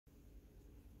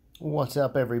What's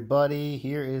up, everybody?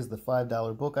 Here is the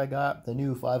 $5 book I got, the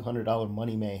new $500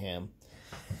 Money Mayhem.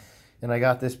 And I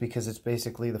got this because it's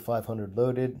basically the 500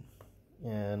 loaded,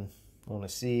 and I want to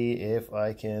see if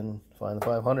I can find the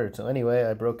 500. So anyway,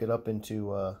 I broke it up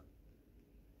into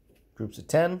groups of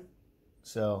 10.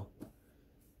 So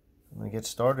I'm going to get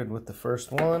started with the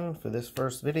first one for this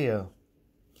first video.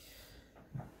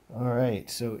 Alright,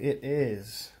 so it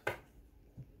is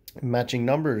matching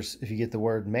numbers. If you get the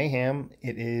word mayhem,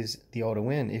 it is the auto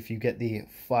win. If you get the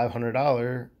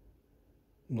 $500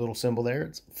 little symbol there,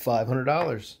 it's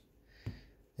 $500.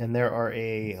 And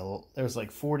there's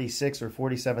like 46 or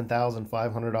 47,000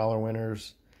 $500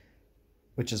 winners,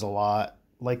 which is a lot,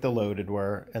 like the loaded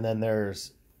were. And then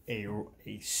there's a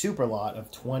super lot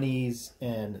of 20s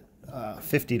and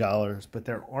 $50, but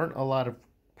there aren't a lot of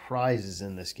prizes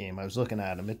in this game. I was looking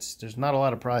at them. There's not a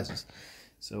lot of prizes.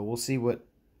 So we'll see what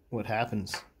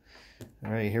happens.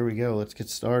 All right, here we go. Let's get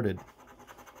started.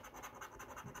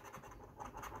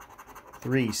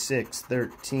 3, 6,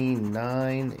 13,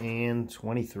 9, and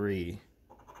 23.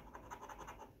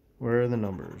 Where are the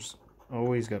numbers?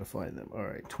 Always got to find them. All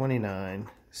right, 29,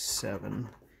 7.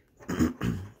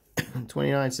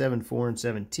 29, 7, 4, and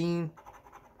 17.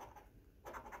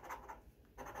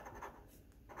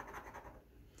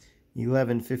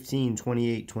 11, 15,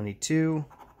 28, 22.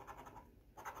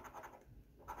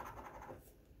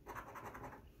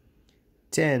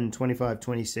 10, 25,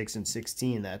 26, and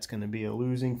 16. That's going to be a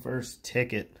losing first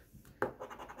ticket.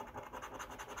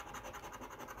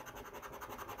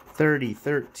 30,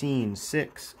 13,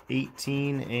 6,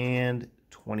 18, and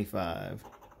 25.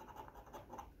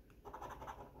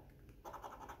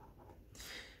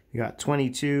 You got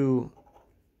 22,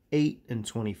 8, and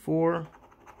 24.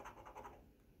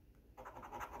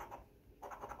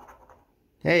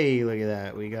 Hey, look at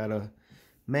that. We got a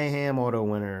Mayhem auto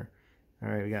winner. All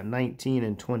right, we got 19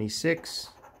 and 26,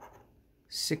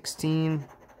 16,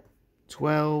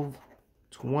 12,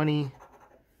 20,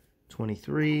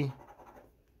 23,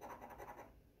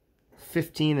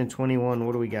 15 and 21.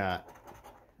 What do we got?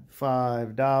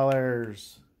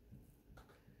 $5.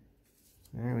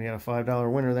 All right, we got a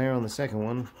 $5 winner there on the second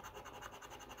one.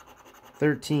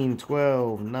 13,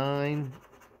 12, 9,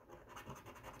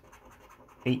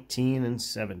 18, and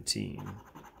 17.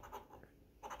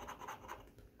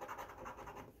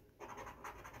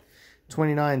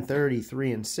 29, 30,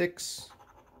 3, and 6.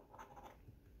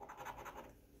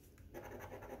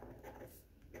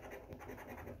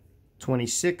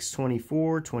 26,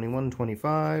 24, 21,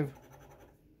 25.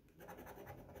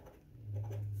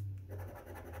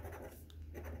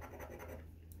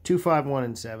 2, 5, 1,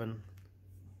 and 7.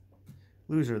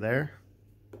 Loser there.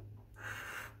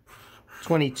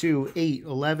 22, 8,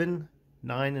 11,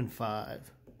 9, and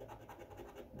 5.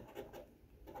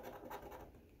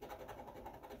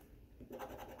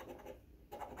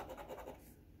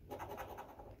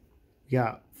 You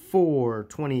got 4,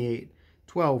 28,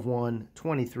 12, 1,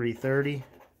 23, 30,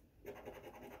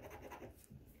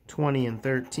 20 and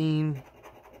 13,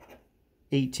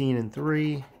 18 and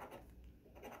 3,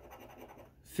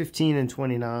 15 and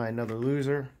 29, another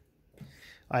loser.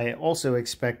 I also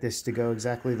expect this to go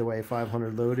exactly the way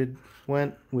 500 loaded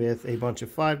went, with a bunch of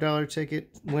 $5 ticket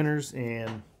winners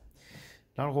and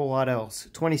not a whole lot else.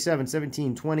 27,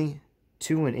 17, 20,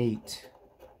 2, and 8.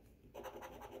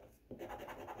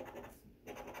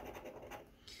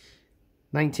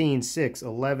 19, 6,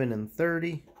 11, and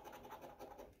 30.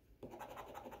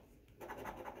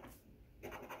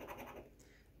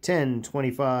 10,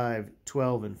 25,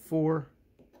 12, and 4.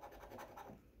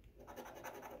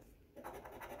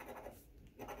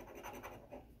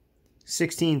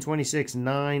 16, 26,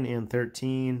 9, and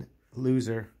 13.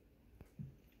 Loser.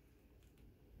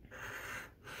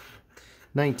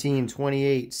 19,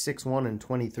 28, 6, 1, and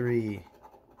 23.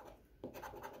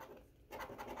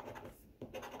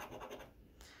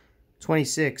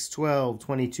 26, 12,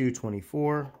 22,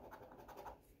 24.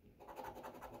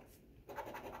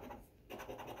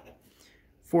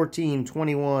 14,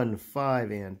 21,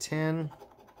 5, and 10.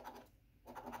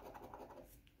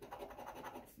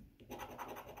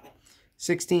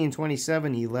 16,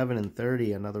 27, 11, and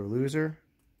 30, another loser.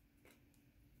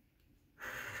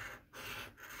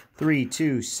 3,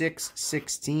 2, 6,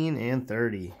 16, and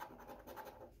 30.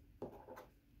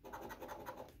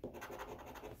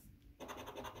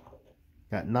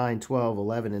 Got 9, 12,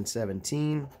 11, and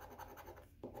 17.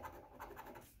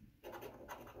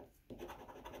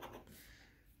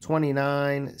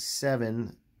 29,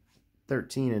 7,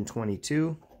 13, and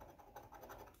 22.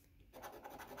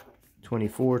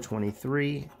 24,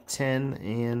 23, 10,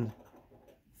 and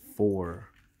 4.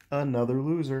 Another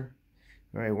loser.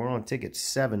 All right, we're on ticket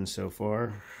 7 so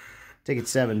far. Ticket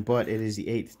 7, but it is the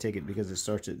 8th ticket because it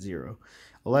starts at 0.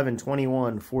 11,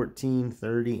 21, 14,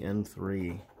 30, and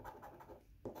 3.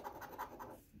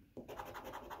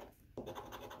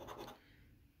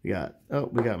 We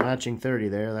got matching 30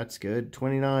 there. That's good.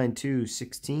 29, 2,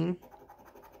 16.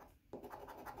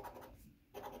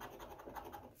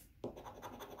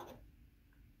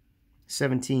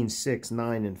 17, 6,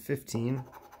 9, and 15.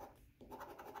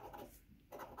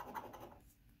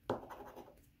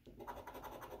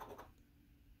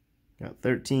 Got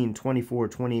 13, 24,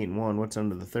 28, and 1. What's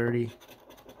under the 30?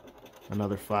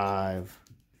 Another 5.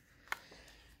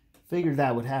 Figured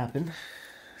that would happen.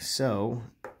 So,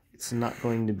 it's not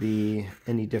going to be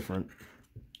any different.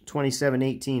 27,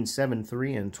 18, 7,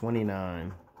 3, and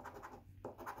 29.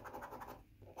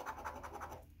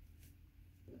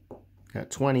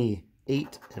 Got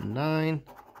 28 and 9.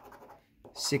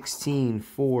 16,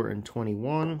 4, and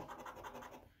 21.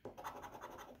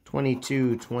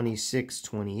 22, 26,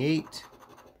 28,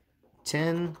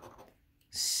 10,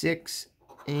 6,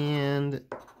 and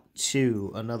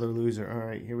 2. Another loser. All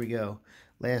right, here we go.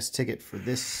 Last ticket for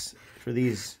these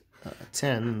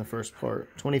 10 in the first part.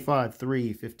 25,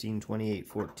 3, 15, 28,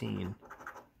 14.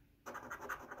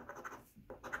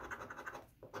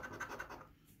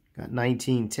 Got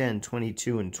 19, 10,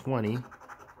 22, and 20.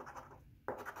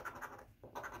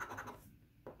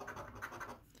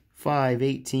 5,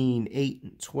 18, 8,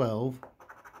 and 12.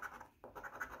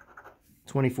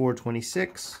 24,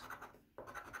 26.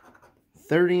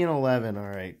 30, and 11. All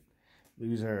right.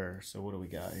 Loser. So what do we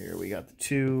got here? We got the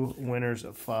 2 winners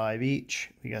of 5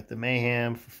 each. We got the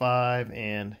Mayhem for 5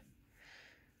 and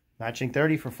matching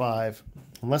 30 for 5.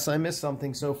 Unless I missed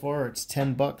something so far, it's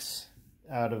 10 bucks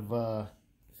out of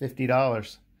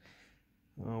 $50.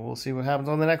 We'll see what happens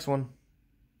on the next one.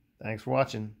 Thanks for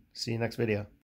watching. See you next video.